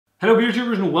Hello beer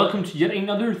tubers and welcome to yet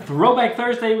another Throwback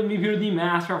Thursday with me here, the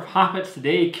Master of Hoppets.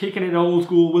 Today, kicking it old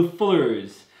school with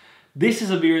Fuller's. This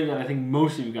is a beer that I think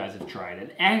most of you guys have tried.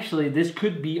 And actually, this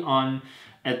could be on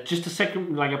just a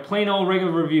second, like a plain old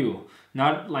regular review.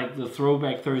 Not like the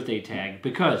Throwback Thursday tag,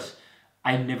 because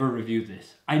I never reviewed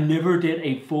this. I never did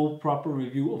a full proper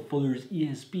review of Fuller's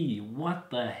ESB. What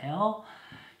the hell?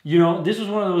 You know, this was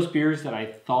one of those beers that I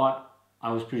thought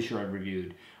I was pretty sure I'd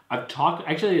reviewed.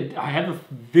 Actually, I have a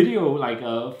video, like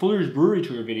a Fuller's Brewery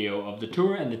tour video of the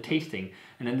tour and the tasting.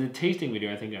 And in the tasting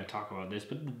video, I think I talk about this,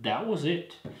 but that was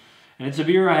it. And it's a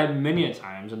beer I had many a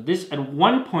times. And this, at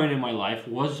one point in my life,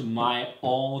 was my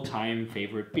all-time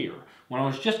favorite beer. When I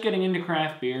was just getting into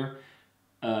craft beer,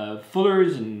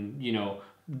 Fuller's and, you know,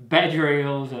 Badger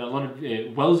Ales and a lot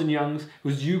of Wells & Youngs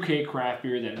was UK craft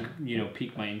beer that, you know,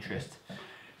 piqued my interest.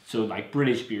 So like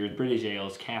British beers, British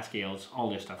ales, cask ales, all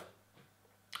this stuff.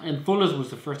 And Fuller's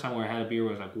was the first time where I had a beer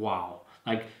where I was like, wow.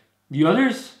 Like, the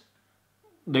others,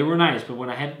 they were nice, but when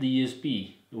I had the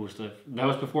ESB, that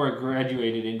was before I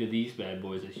graduated into these bad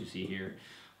boys, as you see here.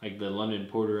 Like the London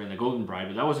Porter and the Golden Bride.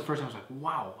 But that was the first time I was like,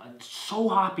 wow, it's so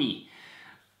hoppy.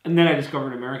 And then I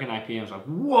discovered American IPA. I was like,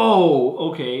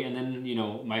 whoa, okay. And then, you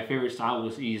know, my favorite style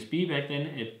was ESB back then.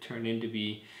 It turned into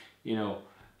be, you know,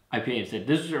 IPA instead.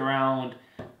 This was around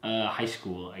high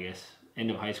school, I guess. End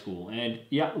of high school. And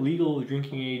yeah, legal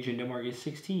drinking age in Denmark is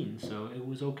 16, so it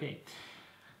was okay.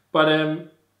 But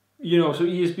you know, so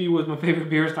ESB was my favorite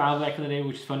beer style back in the day,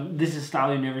 which is fun. This is a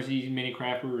style you never see many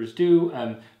craft brewers do.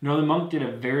 Northern Monk did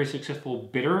a very successful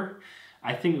bitter.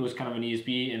 I think it was kind of an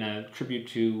ESB and a tribute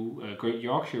to a great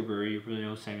Yorkshire brewery. You really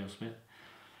know Samuel Smith.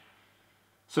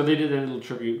 So they did a little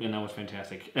tribute, and that was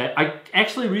fantastic. I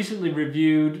actually recently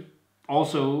reviewed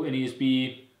also an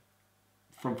ESB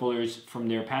from Fuller's from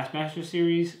their Past Master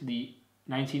series, the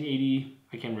 1980,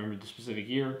 I can't remember the specific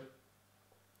year,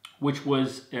 which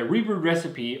was a rebrewed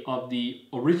recipe of the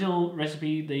original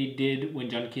recipe they did when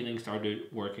John Keeling started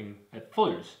working at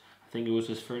Fuller's. I think it was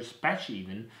his first batch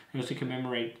even. It was to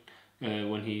commemorate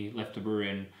when he left the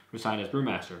brewery and resigned as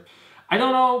brewmaster. I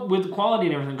don't know with the quality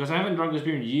and everything, because I haven't drunk this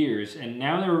beer in years, and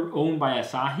now they're owned by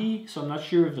Asahi, so I'm not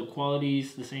sure if the quality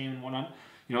is the same and whatnot.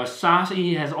 You know,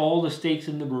 Asahi has all the stakes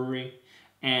in the brewery,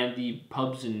 and the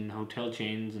pubs and hotel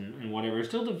chains and whatever. It's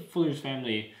still the Fuller's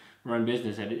family run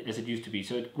business as it used to be.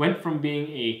 So it went from being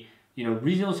a, you know,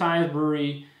 regional sized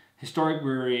brewery, historic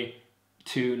brewery,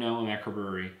 to now a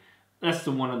microbrewery. That's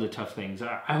one of the tough things.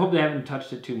 I hope they haven't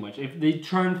touched it too much. If they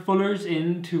turn Fuller's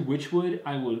into Witchwood,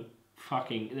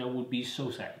 that would be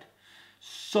so sad.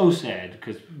 So sad,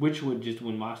 because Witchwood, just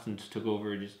when Mostyn's took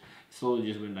over, just slowly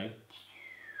just went like,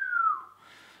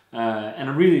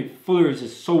 and really, Fuller's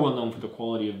is so well known for the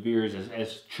quality of beers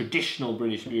as traditional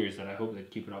British beers that I hope they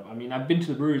keep it up. I mean, I've been to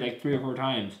the brewery like 3 or 4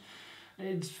 times.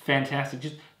 It's fantastic.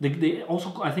 Just they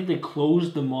also, I think they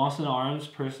closed the Moss and Arms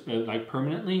like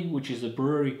permanently, which is a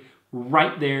brewery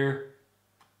right there,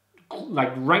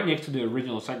 like right next to the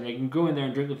original site. They can go in there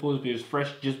and drink the Fuller's beers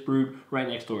fresh, just brewed, right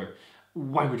next door.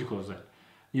 Why would you close that?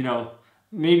 You know,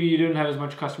 maybe you didn't have as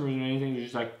much customers or anything. You're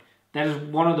just like, that is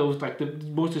one of those, like, the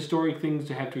most historic things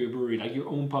to have to a brewery, like your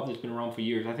own pub that's been around for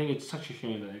years. I think it's such a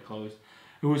shame that it closed.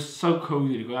 It was so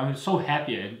cozy to go. I'm so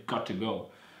happy I got to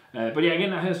go. But yeah,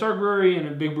 again, a historic brewery and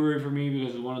a big brewery for me,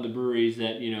 because it's one of the breweries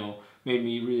that, you know, made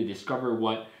me really discover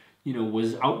what, you know,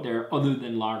 was out there other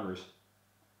than lagers.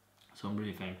 So I'm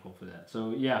really thankful for that.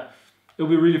 So yeah, it'll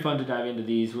be really fun to dive into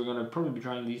these. We're going to probably be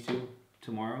trying these two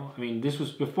tomorrow. I mean, this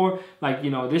was before, like, you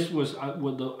know, this was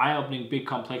with the eye-opening big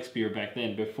complex beer back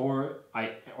then, before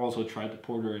I also tried the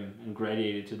porter and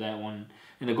graduated to that one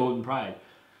and the Golden Pride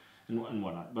and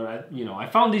whatnot. But I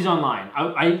found these online.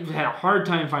 I had a hard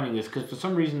time finding this, because for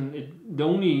some reason the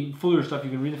only Fuller stuff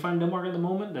you can really find in Denmark at the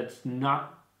moment that's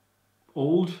not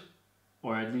old,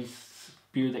 or at least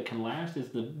beer that can last, is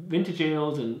the vintage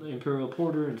ales and imperial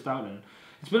porter and stout. And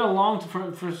it's been a long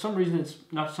time, for some reason it's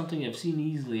not something I've seen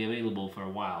easily available for a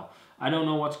while. I don't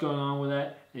know what's going on with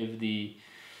that. If the,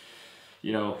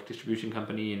 you know, distribution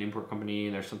company and import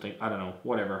company, there's something, I don't know,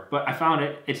 whatever. But I found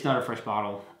it. It's not a fresh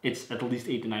bottle. It's at least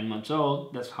 8 to 9 months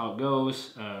old. That's how it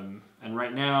goes. And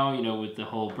right now, you know, with the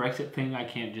whole Brexit thing, I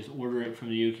can't just order it from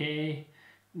the UK.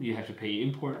 You have to pay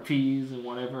import fees and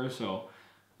whatever, so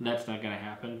that's not going to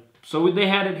happen. So they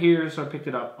had it here, so I picked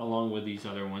it up along with these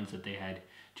other ones that they had,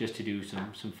 just to do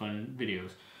some fun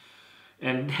videos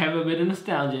and have a bit of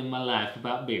nostalgia in my life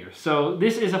about beer. So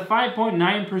this is a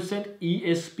 5.9%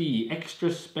 ESB,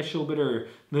 extra special bitter,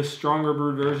 the stronger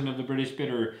brewed version of the British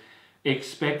bitter.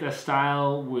 Expect a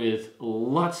style with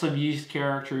lots of yeast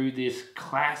character, this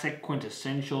classic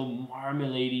quintessential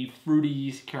marmalade-y, fruity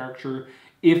yeast character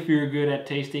if you're good at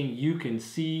tasting, you can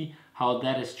see how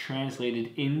that is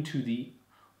translated into the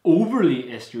overly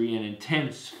estery and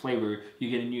intense flavor you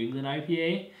get in New England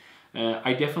IPA.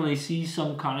 I definitely see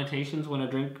some connotations when I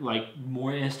drink like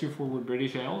more ester forward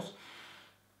British ales.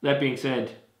 That being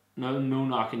said, no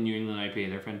knock in New England IPA,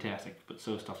 they're fantastic, but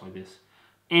so stuff like this.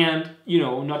 And, you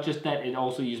know, not just that, it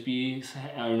also used to be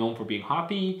known for being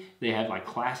hoppy. They had like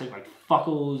classic like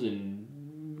Fuckles and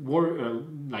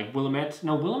like Willamettes.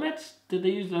 No, Willamettes, did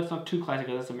they use? That's not too classic,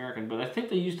 that's American, but I think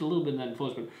they used a little bit of that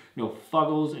influence. But, you know,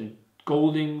 Fuggles and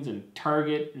Goldings and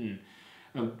Target and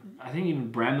I think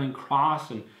even Bramlin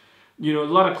Cross and, you know, a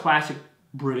lot of classic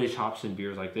British hops and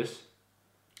beers like this.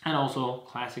 And also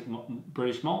classic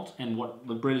British malts, and what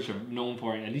the British are known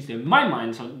for, at least in my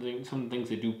mind, some of the things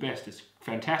they do best is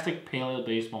fantastic pale ale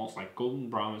based malts like Golden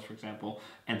Brahmas, for example,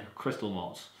 and their crystal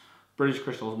malts. British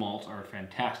crystal malts are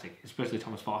fantastic, especially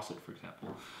Thomas Fawcett, for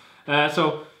example.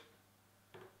 So,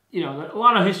 you know, a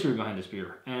lot of history behind this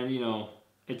beer, and, you know,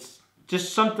 it's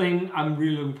just something I'm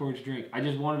really looking forward to drink. I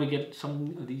just wanted to get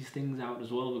some of these things out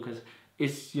as well because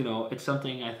it's, you know, it's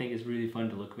something I think is really fun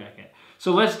to look back at.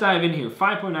 So let's dive in here.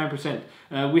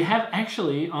 5.9%. We have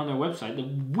actually on their website,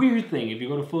 the weird thing, if you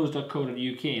go to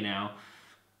fuller's.co.uk now,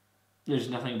 there's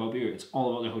nothing about beer. It's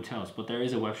all about the hotels, but there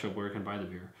is a web shop where you can buy the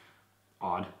beer.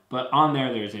 Odd. But on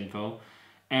there's info.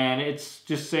 And it's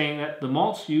just saying that the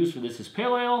malts used for this is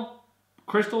pale ale,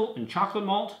 crystal, and chocolate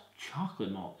malt.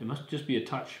 Chocolate malt. It must just be a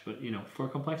touch, but, you know, for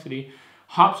complexity.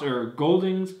 Hops are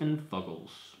Goldings and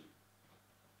Fuggles.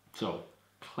 So,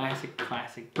 classic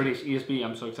British ESB.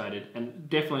 I'm so excited. And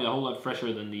definitely a whole lot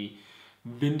fresher than the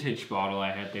vintage bottle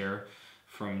I had there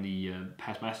from the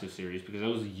Past Masters series, because that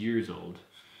was years old.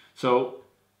 So,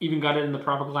 even got it in the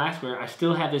proper glassware. I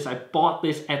still have this. I bought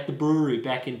this at the brewery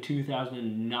back in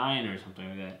 2009 or something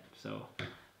like that. So,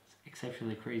 it's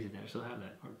exceptionally crazy that I still have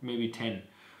that. Or maybe 10.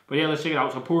 But yeah, let's check it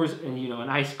out. So, it pours in, you know, a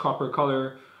nice copper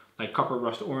color, like copper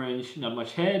rust orange. Not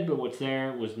much head, but what's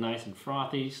there was nice and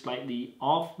frothy, slightly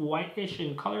off-whitish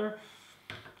in color.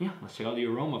 Yeah, let's check out the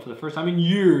aroma for the first time in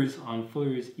years on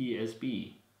Fuller's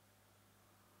ESB.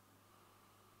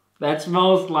 That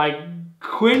smells like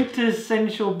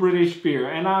quintessential British beer,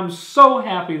 and I'm so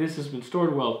happy this has been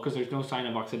stored well because there's no sign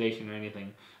of oxidation or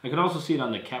anything. I could also see it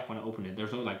on the cap when I opened it.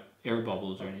 There's no like air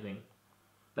bubbles or anything.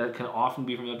 That can often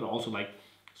be from that, but also like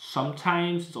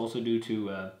sometimes it's also due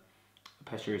to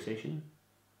pasteurization.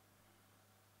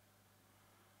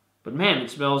 But man, it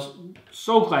smells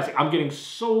so classic. I'm getting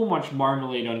so much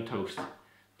marmalade on toast.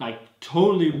 Like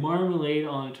totally marmalade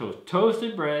on toast.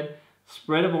 Toasted bread,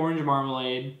 spread of orange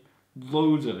marmalade,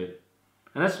 loads of it.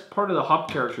 And that's part of the hop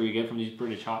character you get from these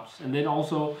British hops. And then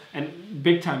also, and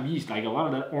big time yeast, like a lot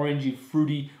of that orangey,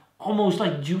 fruity, almost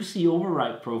like juicy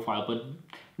overripe profile, but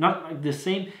not like the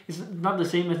same. It's not the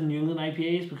same as New England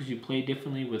IPAs because you play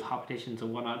differently with hop additions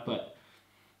and whatnot, but,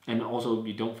 and also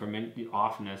you don't ferment it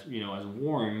often as, you know, as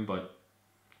warm, but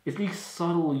it's these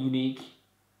subtle, unique,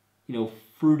 you know,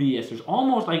 fruity esters,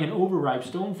 almost like an overripe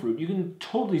stone fruit. You can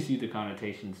totally see the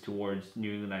connotations towards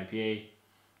New England IPA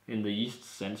in the yeast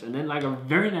sense, and then like a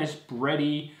very nice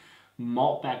bready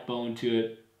malt backbone to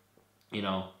it, you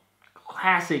know,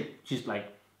 classic, just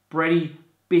like bready,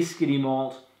 biscuity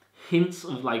malt, hints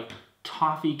of like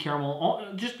toffee,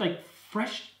 caramel, just like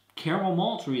fresh caramel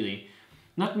malts really.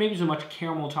 Not maybe so much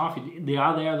caramel toffee, they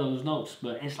are there, those notes,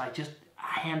 but it's like just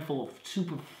a handful of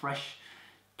super fresh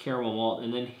caramel malt,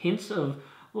 and then hints of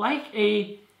like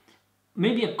a,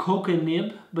 maybe a coca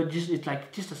nib, but just, it's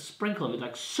like just a sprinkle of it,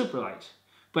 like super light.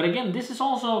 But again, this is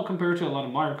also, compared to a lot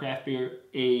of modern craft beer,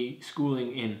 a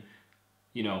schooling in,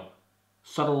 you know,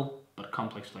 subtle but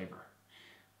complex flavor.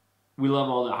 We love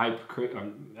all the hype,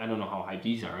 I don't know how hype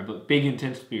these are, but big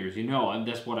intense beers, you know, and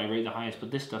that's what I rate the highest. But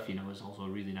this stuff, you know, is also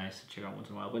really nice to check out once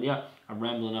in a while. But yeah, I'm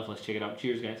rambling enough, let's check it out.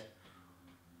 Cheers, guys.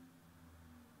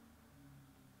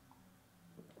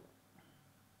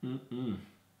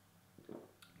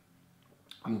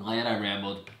 I'm glad I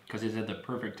rambled, because it's at the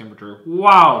perfect temperature.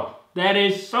 Wow! That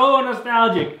is so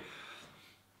nostalgic.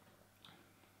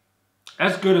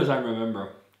 As good as I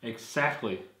remember.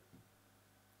 Exactly.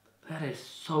 That is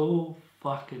so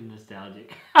fucking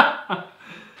nostalgic.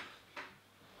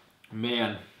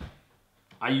 Man.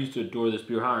 I used to adore this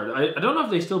beer hard. I don't know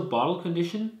if they still bottle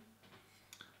condition.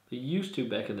 They used to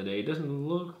back in the day. It doesn't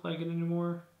look like it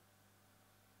anymore.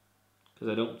 Because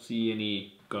I don't see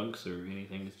any gunks or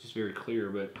anything. It's just very clear,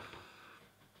 but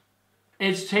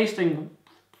it's tasting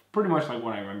pretty much like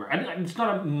what I remember. And it's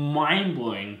not a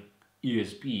mind-blowing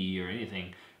ESB or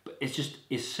anything, but it's just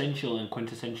essential and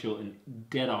quintessential and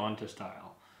dead on to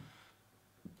style.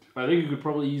 I think you could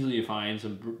probably easily find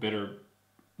some better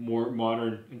more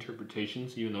modern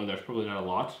interpretations, even though there's probably not a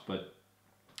lot. But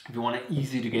if you want an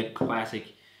easy to get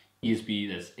classic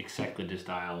ESB that's exactly this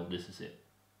style, this is it.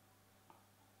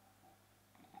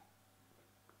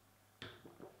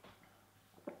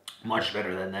 Much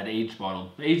better than that aged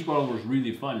bottle. The aged bottle was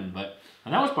really fun, and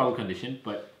that was bottle conditioned,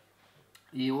 but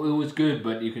it was good,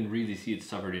 but you can really see it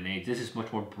suffered in age. This is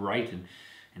much more bright and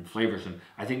flavorsome.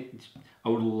 I think I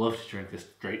would love to drink this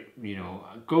straight, you know,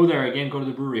 go there again, go to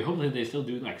the brewery. Hopefully they still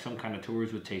do like some kind of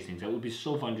tours with tastings. That would be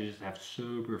so fun to just have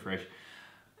super fresh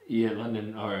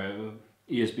London or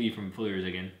ESB from Fuller's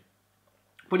again.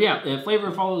 But yeah, the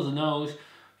flavor follows the nose.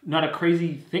 Not a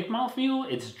crazy thick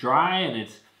mouthfeel. It's dry and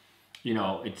it's, you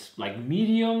know, it's like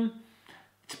medium.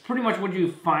 It's pretty much what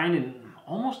you find in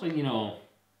almost like, you know,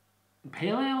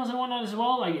 pale ales and whatnot as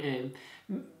well. Like,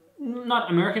 not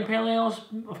American pale ales,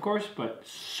 of course, but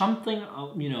something,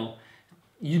 you know,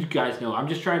 you guys know. I'm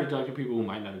just trying to talk to people who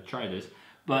might not have tried this,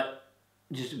 but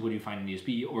just what do you find in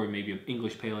ESB or maybe an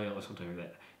English pale ale or something like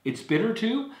that. It's bitter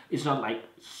too. It's not like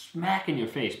smack in your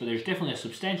face, but there's definitely a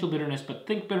substantial bitterness, but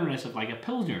think bitterness of like a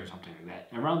Pilsner or something like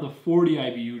that. Around the 40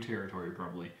 IBU territory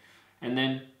probably. And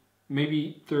then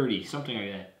maybe 30, something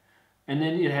like that. And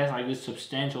then it has like this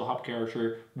substantial hop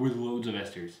character with loads of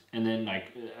esters. And then like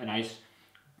a nice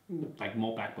like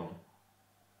malt backbone.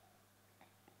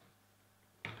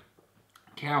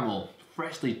 Caramel,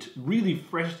 really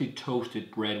freshly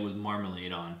toasted bread with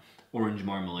marmalade on, orange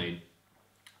marmalade.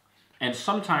 And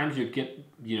sometimes you get,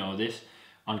 you know, this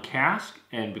on cask,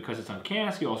 and because it's on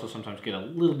cask, you also sometimes get a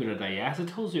little bit of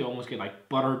diacetyl, so you almost get like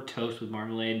buttered toast with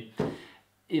marmalade.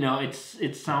 You know,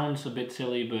 it sounds a bit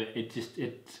silly, but it's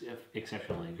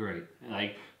exceptionally great.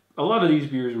 Like, a lot of these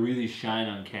beers really shine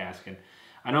on cask, and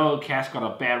I know cask got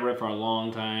a bad rep for a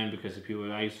long time because of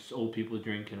people, old people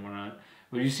drink and whatnot.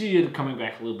 But you see it coming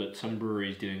back a little bit. Some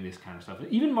breweries doing this kind of stuff.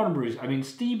 Even modern breweries. I mean,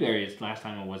 Steeberry's last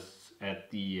time I was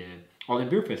at the All In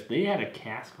Beer Fest, they had a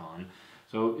cask on.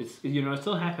 So it's, you know, it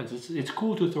still happens. It's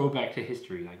cool to throw back to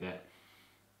history like that.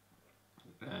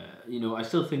 You know, I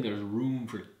still think there's room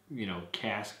for, you know,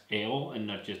 cask ale and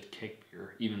not just keg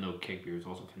beer, even though keg beer is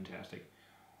also fantastic.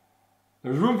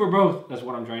 There's room for both. That's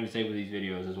what I'm trying to say with these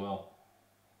videos as well.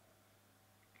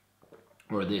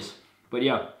 Or this. But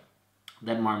yeah,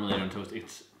 that marmalade on toast,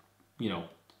 it's, you know,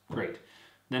 great.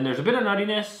 Then there's a bit of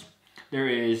nuttiness. There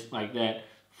is like that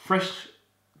fresh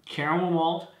caramel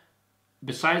malt.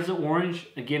 Besides the orange,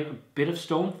 again, a bit of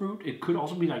stone fruit. It could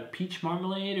also be like peach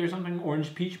marmalade or something,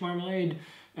 orange peach marmalade.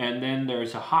 And then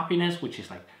there's a hoppiness, which is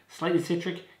like slightly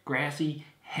citric, grassy,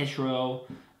 hedgerow,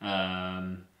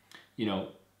 you know,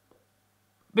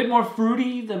 a bit more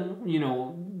fruity than, you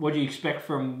know, what you expect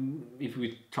from, if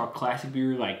we talk classic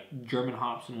beer, like German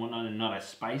hops and whatnot, and not as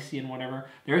spicy and whatever.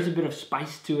 There is a bit of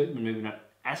spice to it, but maybe not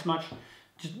as much,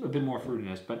 just a bit more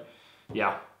fruitiness. But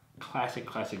yeah, classic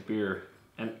beer.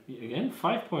 And again,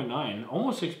 5.9,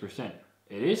 almost 6%.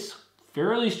 It is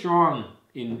fairly strong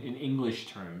in English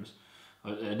terms,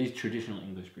 at least traditional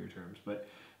English beer terms. But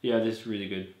yeah, this is really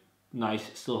good. Nice,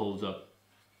 still holds up.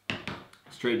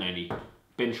 Straight 90.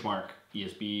 Benchmark,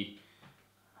 ESB.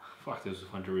 Fuck, this was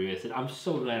fun to revisit. I'm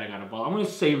so glad I got a bottle. I'm going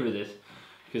to savor this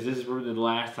because this is probably the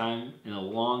last time in a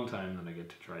long time that I get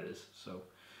to try this. So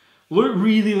we're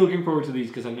really looking forward to these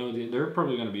because I know they're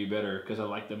probably going to be better because I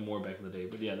liked them more back in the day.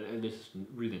 But yeah, this is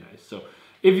really nice. So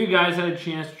if you guys had a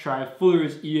chance to try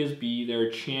Fuller's ESB,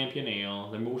 their champion ale,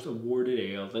 their most awarded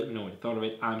ale, let me know what you thought of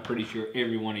it. I'm pretty sure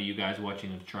every one of you guys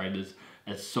watching have tried this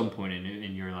at some point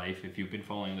in your life if you've been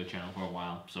following the channel for a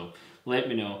while. So let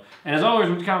me know. And as always,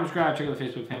 remember to comment, subscribe, check out the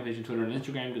Facebook fan page and Twitter and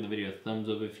Instagram. Give the video a thumbs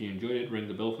up if you enjoyed it. Ring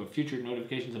the bell for future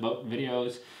notifications about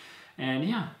videos. And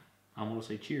yeah, I want to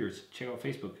say cheers. Check out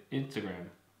Facebook, Instagram,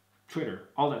 Twitter,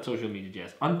 all that social media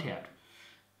jazz. Untapped.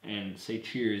 And say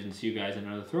cheers and see you guys in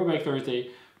another Throwback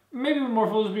Thursday. Maybe with more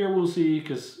Fuller's beer, we'll see,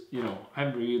 because, you know, I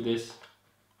haven't reviewed this.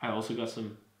 I also got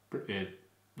some,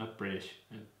 not British,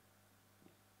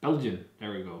 Belgian,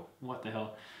 there we go. What the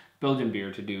hell? Belgian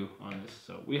beer to do on this.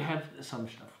 So we have some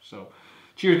stuff. So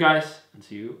cheers, guys, and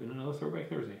see you in another Throwback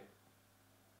Thursday.